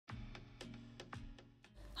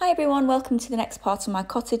Hi everyone, welcome to the next part of my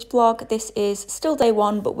cottage vlog. This is still day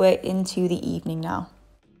one, but we're into the evening now.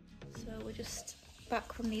 So we're just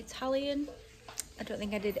back from the Italian. I don't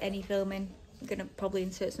think I did any filming. I'm gonna probably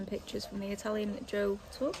insert some pictures from the Italian that Joe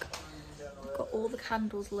took. I've got all the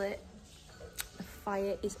candles lit. The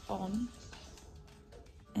fire is on.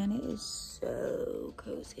 And it is so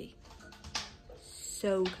cozy.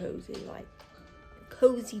 So cozy, like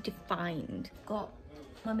cozy defined. Got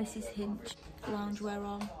my Mrs. Hinch loungewear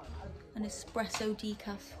on, an espresso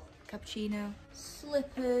decaf cappuccino,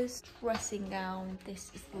 slippers, dressing gown.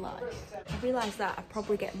 This is life. I realised that I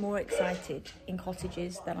probably get more excited in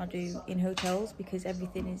cottages than I do in hotels because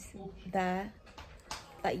everything is there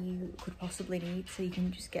that you could possibly need, so you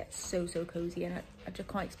can just get so cozy. And I just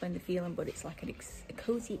can't explain the feeling, but it's like a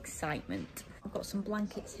cozy excitement. I've got some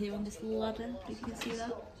blankets here on this ladder, you can see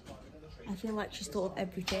that. I feel like she's thought of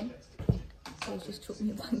everything. So he's just took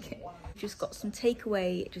me a blanket. Just got some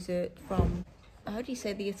takeaway dessert from, how do you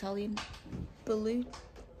say the Italian? Belutas?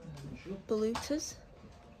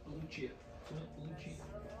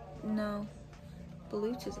 No,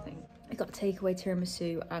 Belutas I think. I got takeaway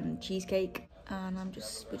tiramisu and cheesecake, and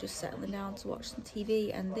we're just settling down to watch some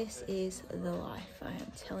TV, and this is the life, I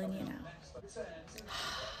am telling you now.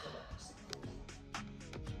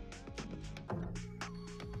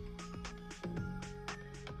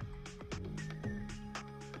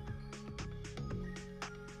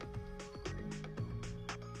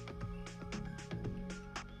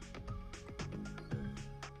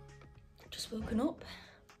 Woken up,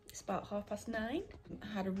 it's about 9:30. I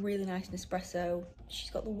had a really nice Nespresso. She's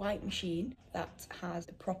got the white machine that has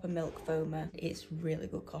a proper milk foamer. It's really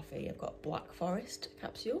good coffee. I've got Black Forest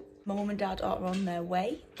capsule. My mum and dad are on their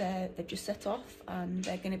way. They've just set off and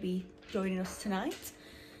they're going to be joining us tonight,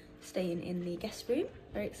 staying in the guest room.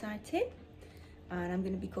 Very exciting. And I'm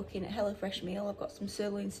going to be cooking a HelloFresh meal. I've got some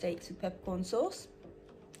sirloin steaks with peppercorn sauce,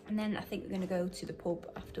 and then I think we're going to go to the pub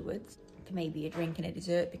afterwards. Maybe a drink and a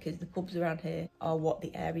dessert, because the pubs around here are what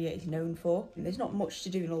the area is known for. And there's not much to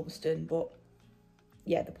do in Ulverston, but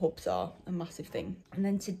yeah, the pubs are a massive thing. And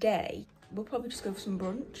then today we'll probably just go for some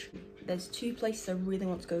brunch. There's two places I really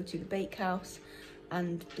want to go to, the Bakehouse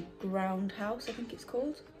and the Ground House, I think it's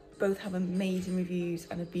called. Both have amazing reviews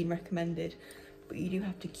and have been recommended, but you do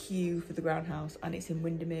have to queue for the Ground House, and it's in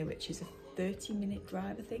Windermere, which is a 30-minute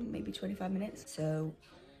drive, I think, maybe 25 minutes. So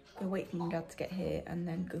I'll wait for mum and dad to get here and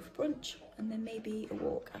then go for brunch, and then maybe a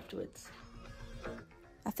walk afterwards.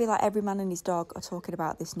 I feel like every man and his dog are talking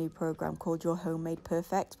about this new programme called Your Home Made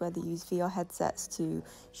Perfect, where they use VR headsets to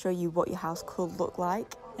show you what your house could look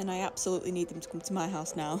like. And I absolutely need them to come to my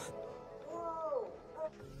house now.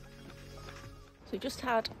 So we just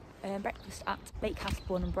had breakfast at Bakehouse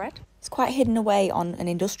Born and Bread. It's quite hidden away on an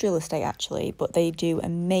industrial estate actually, but they do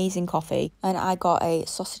amazing coffee. And I got a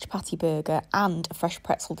sausage patty burger and a fresh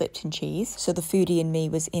pretzel dipped in cheese. So the foodie in me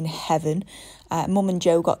was in heaven. Mum and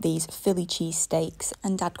Joe got these Philly cheese steaks,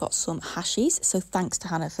 and Dad got some hashies. So thanks to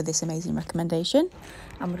Hannah for this amazing recommendation.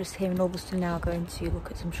 And we're just here in Ulverston now, going to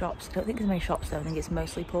look at some shops. I don't think there's many shops though, I think it's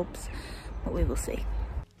mostly pubs, but we will see.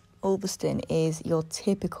 Ulverston is your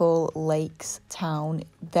typical lakes town,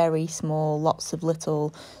 very small, lots of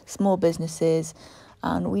little small businesses,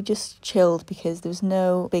 and we just chilled because there was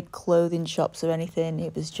no big clothing shops or anything.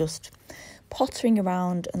 It was just pottering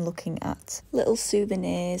around and looking at little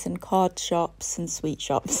souvenirs and card shops and sweet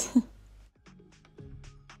shops.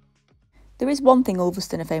 There is one thing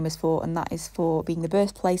Ulverston are famous for, and that is for being the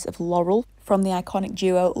birthplace of Laurel, from the iconic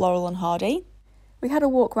duo Laurel and Hardy. We had a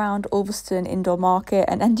walk around Ulverston Indoor Market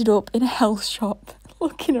and ended up in a health shop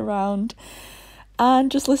looking around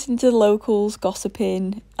and just listening to the locals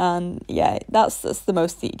gossiping. And yeah, that's the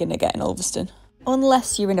most that you're going to get in Ulverston.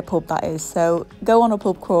 Unless you're in a pub, that is. So go on a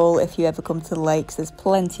pub crawl if you ever come to the lakes. There's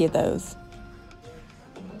plenty of those.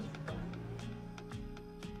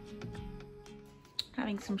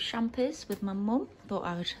 Having some champers with my mum. Thought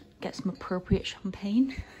I would get some appropriate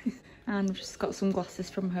champagne. And we've just got some glasses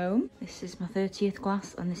from home. This is my 30th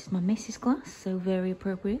glass and this is my Mrs. glass, so very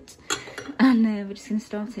appropriate. And we're just going to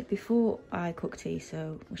start it before I cook tea,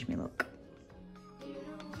 so wish me luck.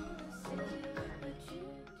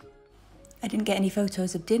 I didn't get any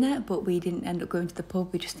photos of dinner, but we didn't end up going to the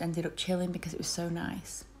pub. We just ended up chilling because it was so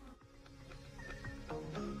nice.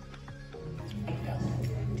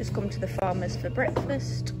 Just come to the farmers for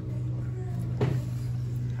breakfast.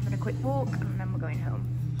 Having a quick walk and then we're going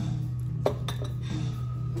home.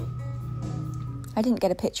 I didn't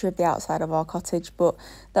get a picture of the outside of our cottage, but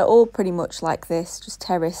they're all pretty much like this, just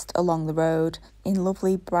terraced along the road in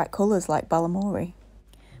lovely bright colours like Balamory.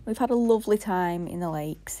 We've had a lovely time in the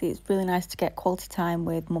lakes. It's really nice to get quality time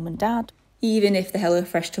with mum and dad. even if the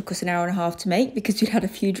HelloFresh took us an hour and a half to make because we'd had a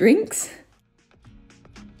few drinks.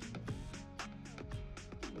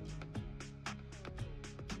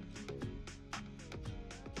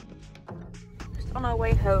 Just on our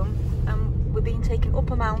way home, we're being taken up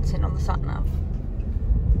a mountain on the sat-nav.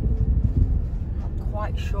 Not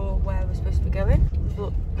quite sure where we're supposed to be going,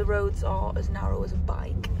 but the roads are as narrow as a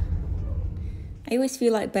bike. I always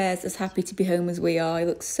feel like Bear's as happy to be home as we are. He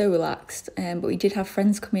looks so relaxed, but we did have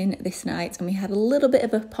friends come in this night and we had a little bit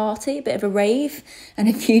of a party, a bit of a rave and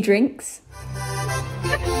a few drinks.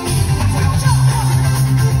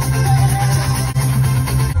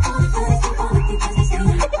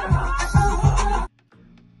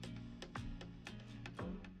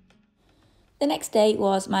 The next day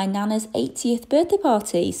was my Nana's 80th birthday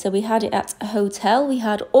party, so we had it at a hotel. We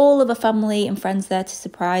had all of her family and friends there to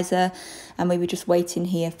surprise her, and we were just waiting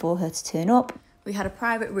here for her to turn up. We had a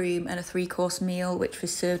private room and a 3-course meal, which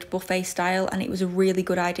was served buffet style, and it was a really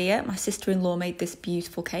good idea. My sister-in-law made this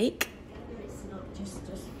beautiful cake. It's not just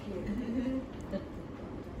cute.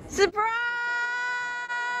 Surprise!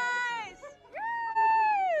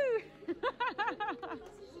 Woo!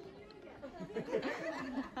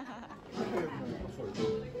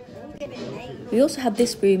 We also had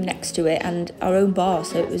this room next to it and our own bar,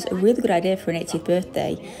 so it was a really good idea for an 80th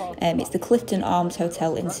birthday. It's the Clifton Arms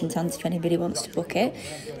Hotel in St Anne's if anybody wants to book it.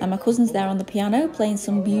 And my cousin's there on the piano playing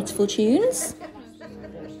some beautiful tunes.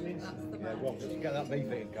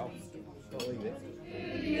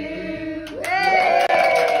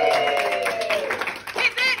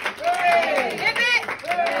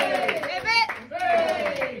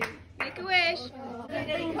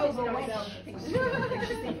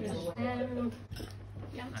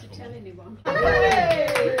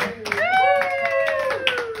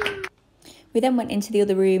 We then went into the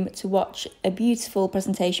other room to watch a beautiful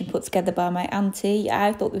presentation put together by my auntie.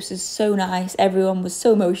 I thought this was so nice. Everyone was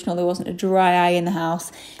so emotional. There wasn't a dry eye in the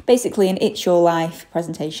house. Basically an It's Your Life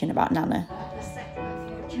presentation about Nana.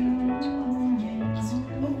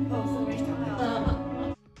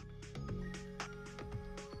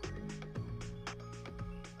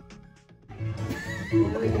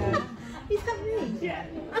 There we go. Is that me? Yeah.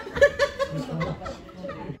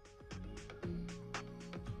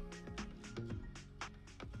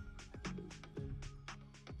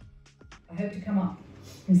 I hope to come up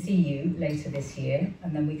and see you later this year,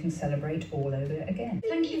 and then we can celebrate all over again.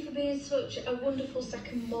 Thank you for being such a wonderful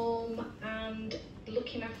second mum and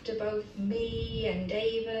looking after both me and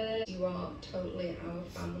David. You are totally our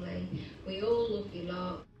family. We all love you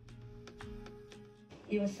lot.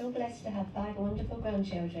 You are so blessed to have 5 wonderful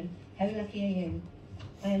grandchildren. How lucky are you?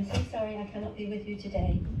 I am so sorry I cannot be with you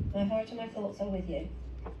today. My heart and my thoughts are with you.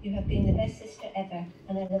 You have been the best sister ever,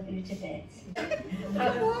 and I love you to bits.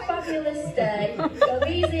 Have a fabulous day. Go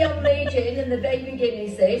easy on me, Jane, and the baby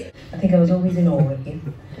guineas. I think I was always in awe of you.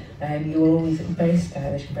 You were always very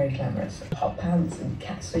stylish and very glamorous. Hot pants and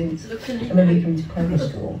cat suits. I remember you coming to primary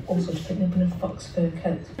school, also to pick me up in a fox fur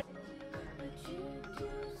coat.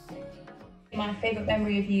 My favourite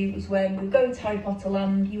memory of you was when we were going to Harry Potter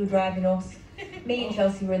Land, you were driving us, me and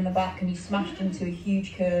Chelsea were in the back and you smashed into a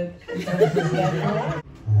huge curb. I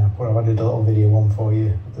did a little video one for you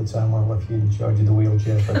at the time I left you in charge of the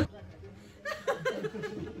wheelchair.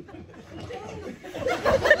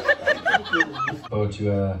 Forward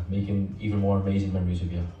to making even more amazing memories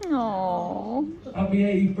of you. Aww. Happy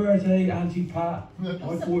 80th birthday, Auntie Pat. I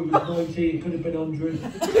thought it was 90, it could have been 100.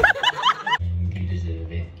 You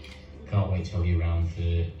deserve it. Can't wait to have you around for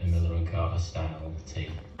a Miller and Carter style tea.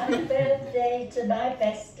 Happy birthday to my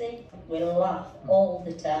bestie. We'll laugh all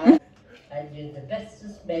the time. And you're the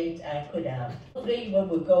bestest mate I could have. When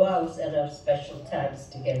we go out at our special times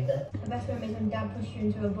together. The best one is when Dad pushed you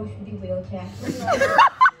into a bush with your wheelchair.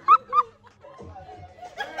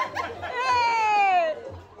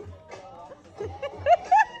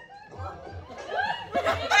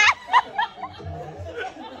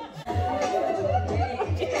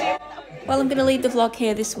 Well, I'm going to leave the vlog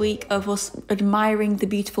here this week of us admiring the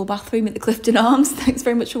beautiful bathroom at the Clifton Arms. Thanks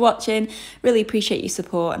very much for watching. Really appreciate your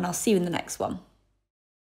support and I'll see you in the next one.